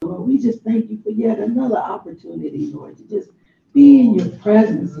Lord. We just thank you for yet another opportunity, Lord, to just be in your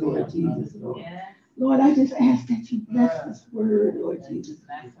presence, Lord Jesus, Lord. Lord, I just ask that you bless this word, Lord Jesus.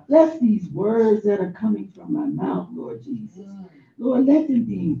 Bless these words that are coming from my mouth, Lord Jesus. Lord, let them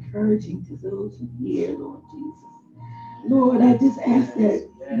be encouraging to those who hear, Lord Jesus. Lord, I just ask that,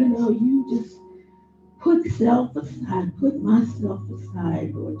 you just put self aside, put myself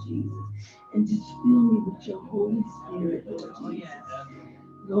aside, Lord Jesus, and just fill me with your Holy Spirit, Lord Jesus.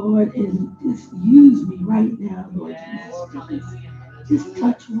 Lord, and just use me right now, Lord Jesus. Just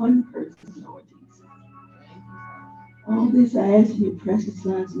touch one person, Lord Jesus. All this I ask in your precious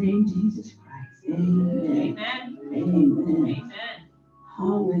Son's name, Jesus Christ. Amen. Amen. Amen.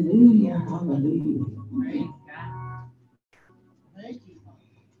 Hallelujah. Hallelujah.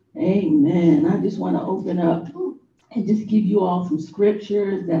 Amen. I just want to open up and just give you all some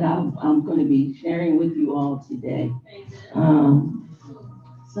scriptures that I'm going to be sharing with you all today. Some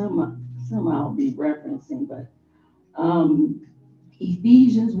I'll be referencing, but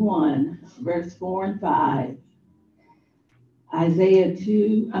Ephesians 1, verse 4 and 5, Isaiah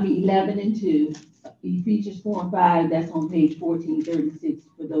 11 and 2, Ephesians 4 and 5, that's on page 1436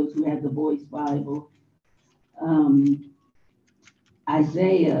 for those who have the Voice Bible.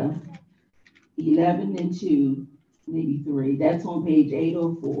 Isaiah 11 and 2, maybe 3, that's on page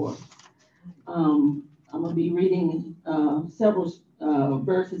 804. I'm going to be reading several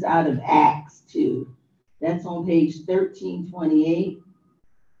verses out of Acts 2. That's on page 1328.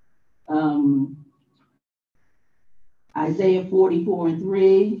 Isaiah 44 and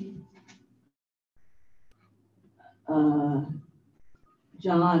 3.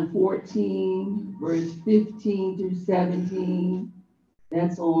 John 14, verse 15 through 17.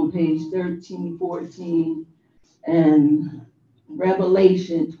 That's on page 1314. And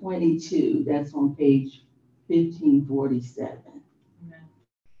Revelation 22. That's on page 1547.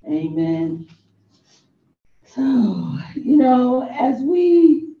 Amen. So, as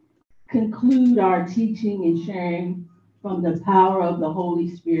we conclude our teaching and sharing from the power of the Holy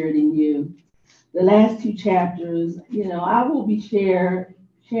Spirit in you, the last two chapters, I will be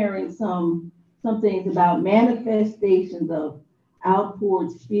sharing some things about manifestations of outpoured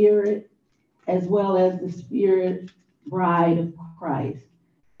spirit, as well as the spirit bride of Christ.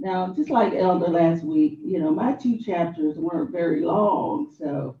 Now, just like Elder last week, my two chapters weren't very long,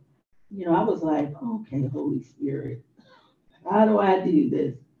 so I was like, okay, Holy Spirit, how do I do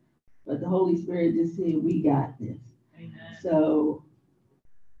this? But the Holy Spirit just said, we got this. Amen. So,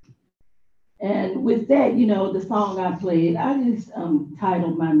 and with that, the song I played, I just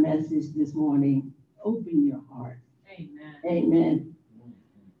titled my message this morning, Open Your Heart. Amen. Amen.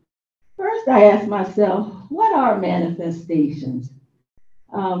 First, I asked myself, what are manifestations?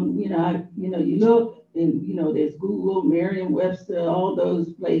 You look and, there's Google, Merriam-Webster, all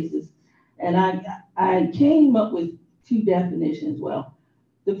those places. And I came up with two definitions. Well,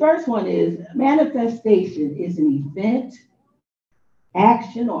 the first one is manifestation is an event,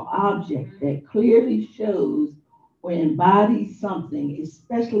 action, or object that clearly shows or embodies something,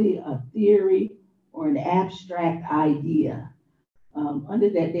 especially a theory or an abstract idea. Under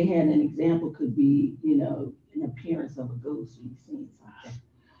that, they had an example could be, an appearance of a ghost. You've seen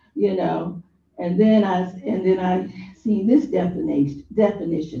something, And then I seen this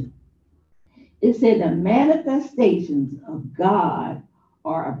definition. It said the manifestations of God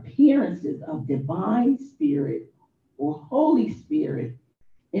are appearances of divine spirit or Holy Spirit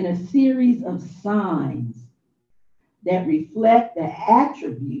in a series of signs that reflect the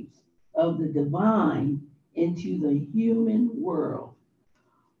attributes of the divine into the human world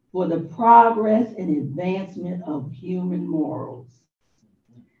for the progress and advancement of human morals.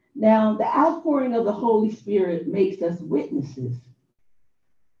 Now, the outpouring of the Holy Spirit makes us witnesses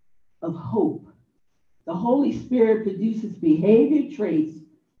of hope. The Holy Spirit produces behavior traits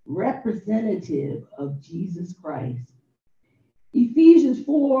representative of Jesus Christ. Ephesians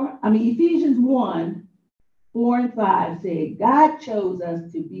 1, 4 and 5 say, God chose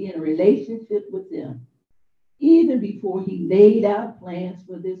us to be in a relationship with him even before he laid out plans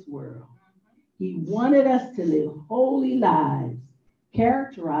for this world. He wanted us to live holy lives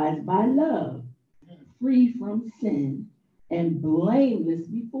characterized by love, free from sin, and blameless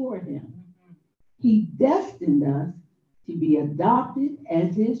before him. He destined us to be adopted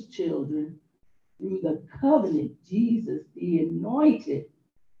as his children through the covenant Jesus, the anointed,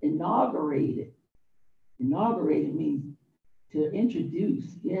 inaugurated. Inaugurated means to introduce,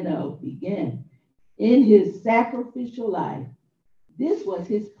 begin in his sacrificial life. This was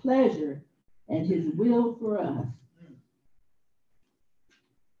his pleasure and his will for us.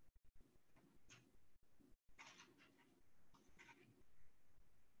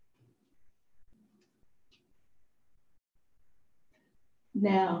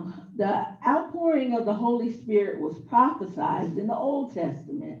 Now, the outpouring of the Holy Spirit was prophesied in the Old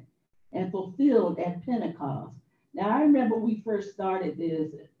Testament and fulfilled at Pentecost. Now, I remember we first started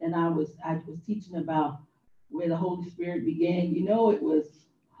this, and I was teaching about where the Holy Spirit began. You know, it was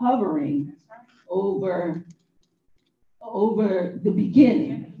hovering over the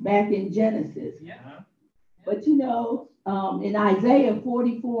beginning back in Genesis. But you know, in Isaiah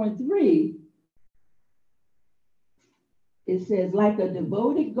 44:3, it says, like a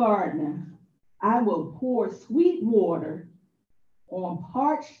devoted gardener, I will pour sweet water on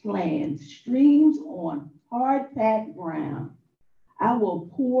parched lands, streams on hard-packed ground. I will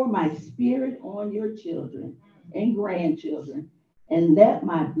pour my spirit on your children and grandchildren, and let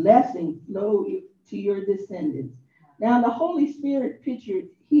my blessing flow to your descendants. Now, the Holy Spirit pictured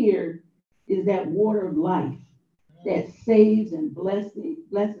here is that water of life that saves and blesses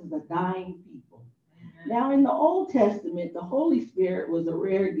the dying people. Now, in the Old Testament, the Holy Spirit was a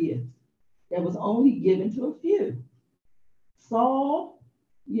rare gift that was only given to a few. Saul,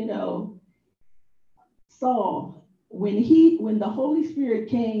 when the Holy Spirit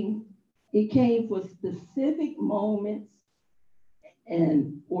came, it came for specific moments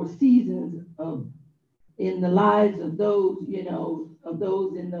and or seasons in the lives of those, of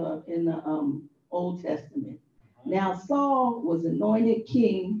those in the Old Testament. Now, Saul was anointed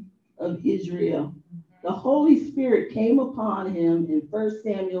king of Israel. The Holy Spirit came upon him in 1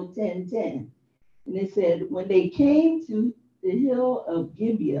 Samuel 10:10. And it said, when they came to the hill of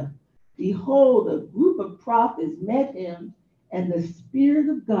Gibeah, behold, a group of prophets met him, and the Spirit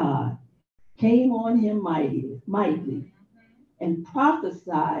of God came on him mightily, and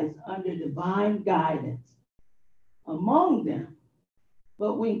prophesied under divine guidance among them.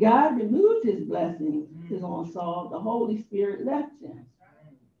 But when God removed his blessings on Saul, the Holy Spirit left him.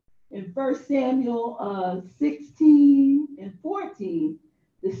 In 1 Samuel 16:14,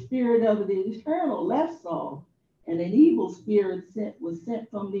 the Spirit of the Eternal left Saul, and an evil spirit was sent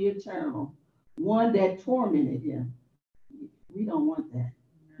from the Eternal, one that tormented him. We don't want that.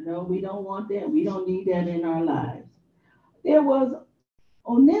 No, we don't want that. We don't need that in our lives. There was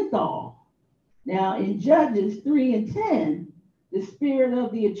Onenthal. Now, in Judges 3:10, the Spirit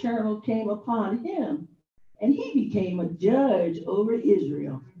of the Eternal came upon him, and he became a judge over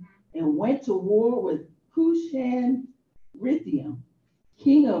Israel and went to war with Cushan-Ritham,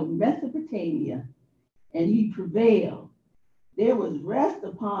 king of Mesopotamia, and he prevailed. There was rest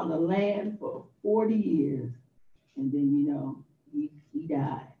upon the land for 40 years, and then, he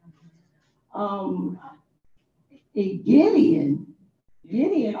died. In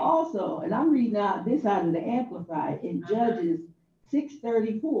Gideon also, and I'm reading this out of the Amplified, in Judges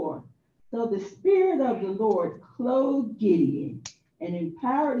 6:34. So the Spirit of the Lord clothed Gideon and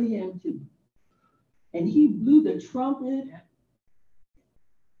empowered him and he blew the trumpet,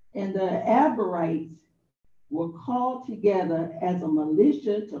 and the Aborites were called together as a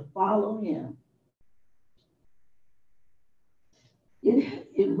militia to follow him. He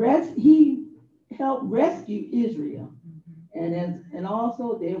helped rescue Israel, and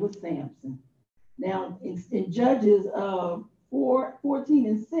also there was Samson. Now in Judges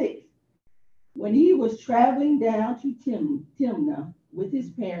 14:6, when he was traveling down to Timnah with his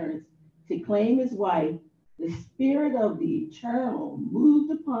parents to claim his wife, the Spirit of the Eternal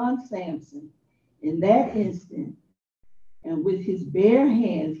moved upon Samson in that instant, and with his bare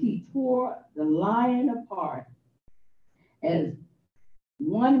hands he tore the lion apart as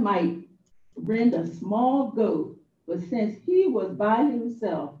one might rend a small goat. But since he was by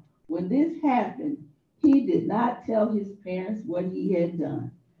himself when this happened, he did not tell his parents what he had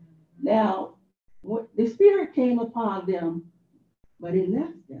done. Now, the Spirit came upon them, but it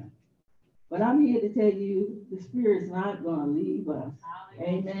left them. But I'm here to tell you, the Spirit's not going to leave us.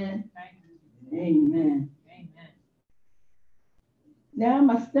 Amen. Amen. Now, in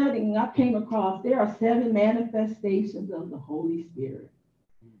my studying, I came across there are 7 manifestations of the Holy Spirit.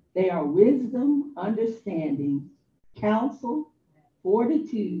 They are wisdom, understanding, counsel,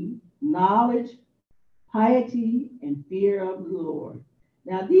 fortitude, knowledge, piety, and fear of the Lord.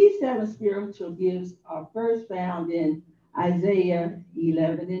 Now, these 7 spiritual gifts are first found in Isaiah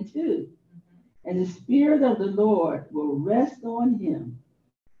 11:2. And the Spirit of the Lord will rest on him,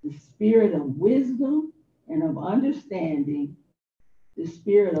 the Spirit of wisdom and of understanding, the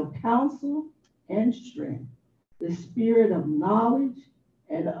Spirit of counsel and strength, the Spirit of knowledge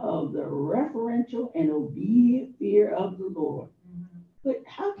and of the reverential and obedient fear of the Lord. But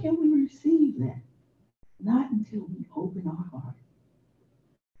how can we receive that? Not until we open our heart.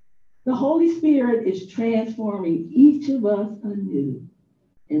 The Holy Spirit is transforming each of us anew,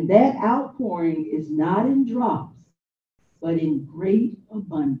 and that outpouring is not in drops, but in great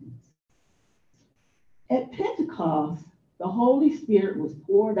abundance. At Pentecost, the Holy Spirit was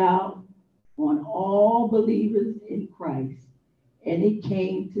poured out on all believers in Christ, and it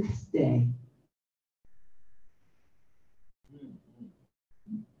came to stay.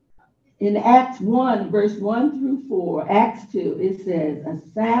 In Acts 1, verse 1 through 4, Acts 2, it says, a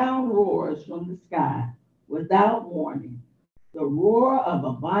sound roars from the sky without warning, the roar of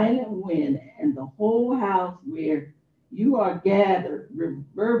a violent wind, and the whole house where you are gathered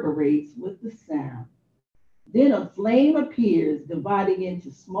reverberates with the sound. Then a flame appears, dividing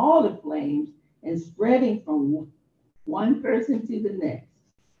into smaller flames and spreading from one person to the next.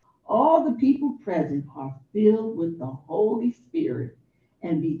 All the people present are filled with the Holy Spirit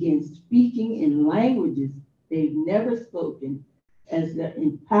and begin speaking in languages they've never spoken as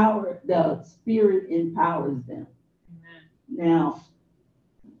the Spirit empowers them. Amen. Now,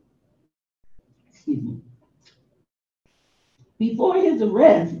 excuse me. Before his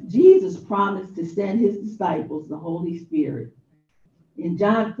arrest, Jesus promised to send his disciples the Holy Spirit. In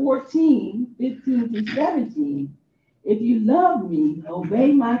John 14, 15 through 17, if you love me,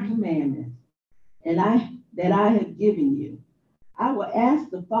 obey my commandments, and that I have given you. I will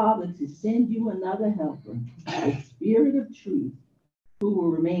ask the Father to send you another helper, the Spirit of truth, who will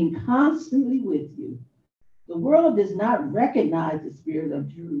remain constantly with you. The world does not recognize the Spirit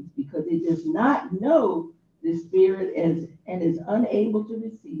of truth because it does not know the Spirit and is unable to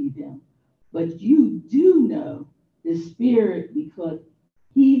receive him. But you do know the Spirit because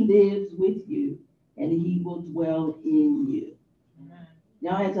he lives with you and he will dwell in you. Amen.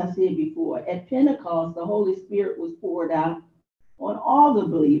 Now, as I said before, at Pentecost, the Holy Spirit was poured out on all the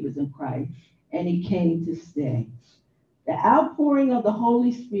believers in Christ, and he came to stay. The outpouring of the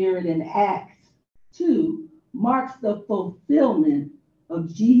Holy Spirit in Acts 2 marks the fulfillment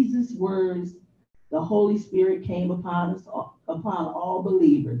of Jesus' words. The Holy Spirit came upon all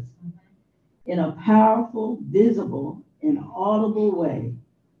believers in a powerful, visible, and audible way.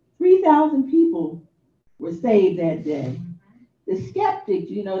 3,000 people were saved that day. The skeptics,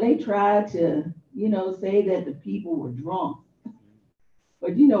 they tried to, say that the people were drunk.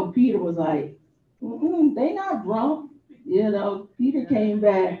 But, Peter was like, they not drunk. Peter came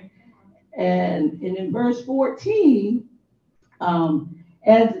back. And in verse 14,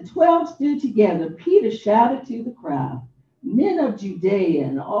 as the 12 stood together, Peter shouted to the crowd, men of Judea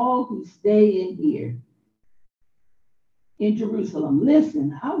and all who stay in Jerusalem,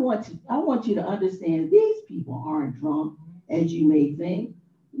 listen, I want you to understand these people aren't drunk as you may think.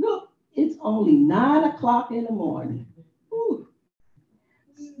 Look, it's only 9 o'clock in the morning. Whew.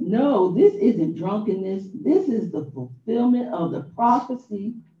 No, this isn't drunkenness. This is the fulfillment of the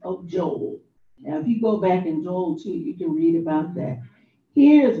prophecy of Joel. Now, if you go back in Joel 2, you can read about that.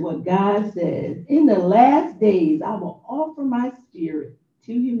 Here's what God says. In the last days, I will offer my spirit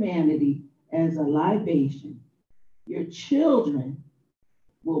to humanity as a libation. Your children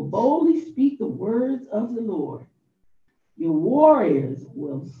will boldly speak the words of the Lord. Your warriors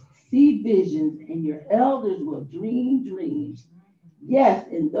will see visions, and your elders will dream dreams. Yes,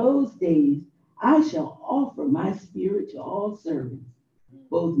 in those days, I shall offer my spirit to all servants,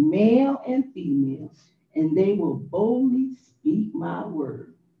 both male and female, and they will boldly speak my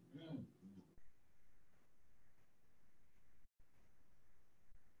word.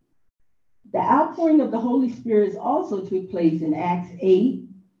 The outpouring of the Holy Spirit also took place in Acts 8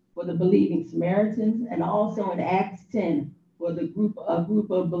 for the believing Samaritans, and also in Acts 10 for the group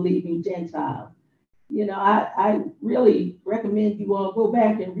of believing Gentiles. I really recommend you all go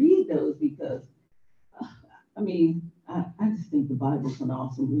back and read those because, I just think the Bible's an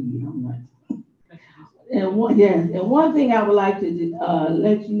awesome read. I'm not. And one thing I would like to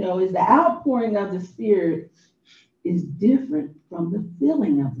let you know is the outpouring of the Spirit is different from the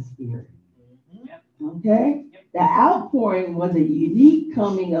filling of the Spirit. Okay? The outpouring was a unique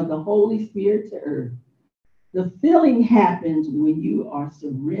coming of the Holy Spirit to earth. The filling happens when you are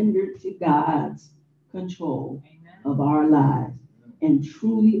surrendered to God's control of our lives and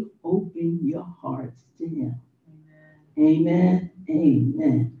truly open your hearts to him. Amen.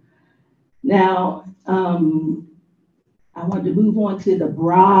 Amen. Now, I want to move on to the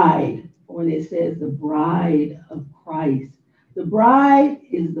bride when it says the bride of Christ. The bride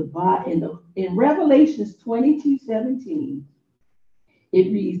is the bride in Revelations 22:17.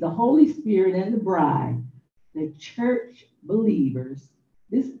 It reads, the Holy Spirit and the bride, the church believers.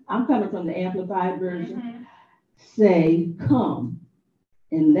 I'm coming from the Amplified Version. Say, come,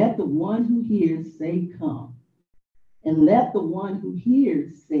 and let the one who hears say, come. And let the one who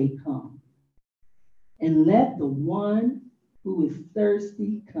hears say, come. And let the one who is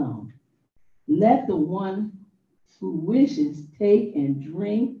thirsty come. Let the one who wishes take and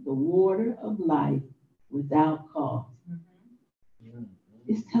drink the water of life without cost.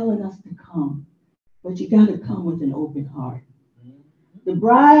 It's telling us to come, but you got to come with an open heart. The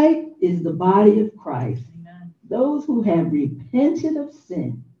bride is the body of Christ. Those who have repented of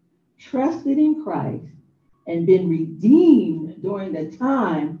sin, trusted in Christ, and been redeemed during the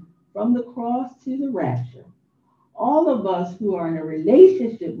time from the cross to the rapture. All of us who are in a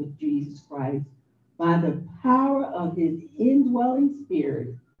relationship with Jesus Christ by the power of his indwelling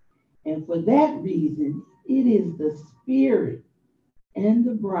spirit. And for that reason, it is the spirit and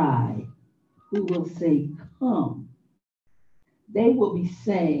the bride who will say, come. They will be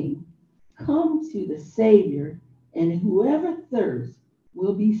saying, come to the Savior, and whoever thirsts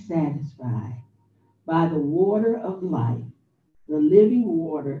will be satisfied by the water of life, the living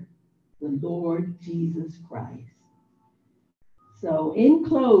water, the Lord Jesus Christ. So, in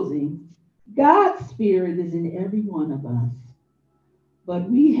closing, God's Spirit is in every one of us, but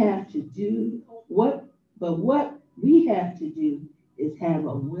we have to do what we have to do is have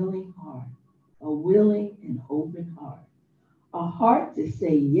a willing heart, a willing and open heart, a heart to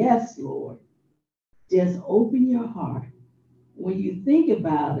say, yes, Lord. Just open your heart. When you think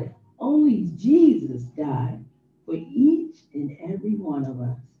about it, only Jesus died for each and every one of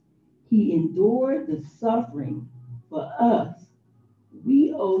us. He endured the suffering for us.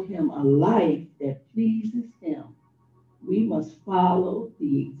 We owe him a life that pleases him. We must follow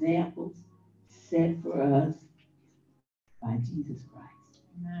the examples set for us by Jesus Christ.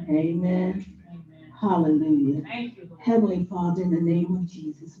 Amen. Amen. Hallelujah. Thank you, Lord. Heavenly Father, in the name of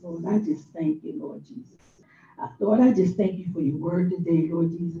Jesus, Lord, I just thank you, Lord Jesus. Lord, I just thank you for your word today,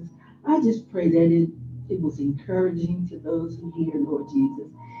 Lord Jesus. I just pray that it was encouraging to those who hear, Lord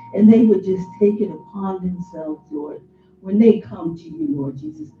Jesus, and they would just take it upon themselves, Lord, when they come to you, Lord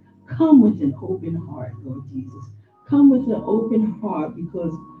Jesus. Come with an open heart, Lord Jesus. Come with an open heart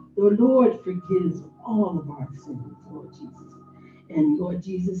because the Lord forgives all of our sins, Lord Jesus. And Lord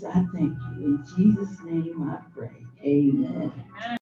Jesus, I thank you. In Jesus' name I pray. Amen.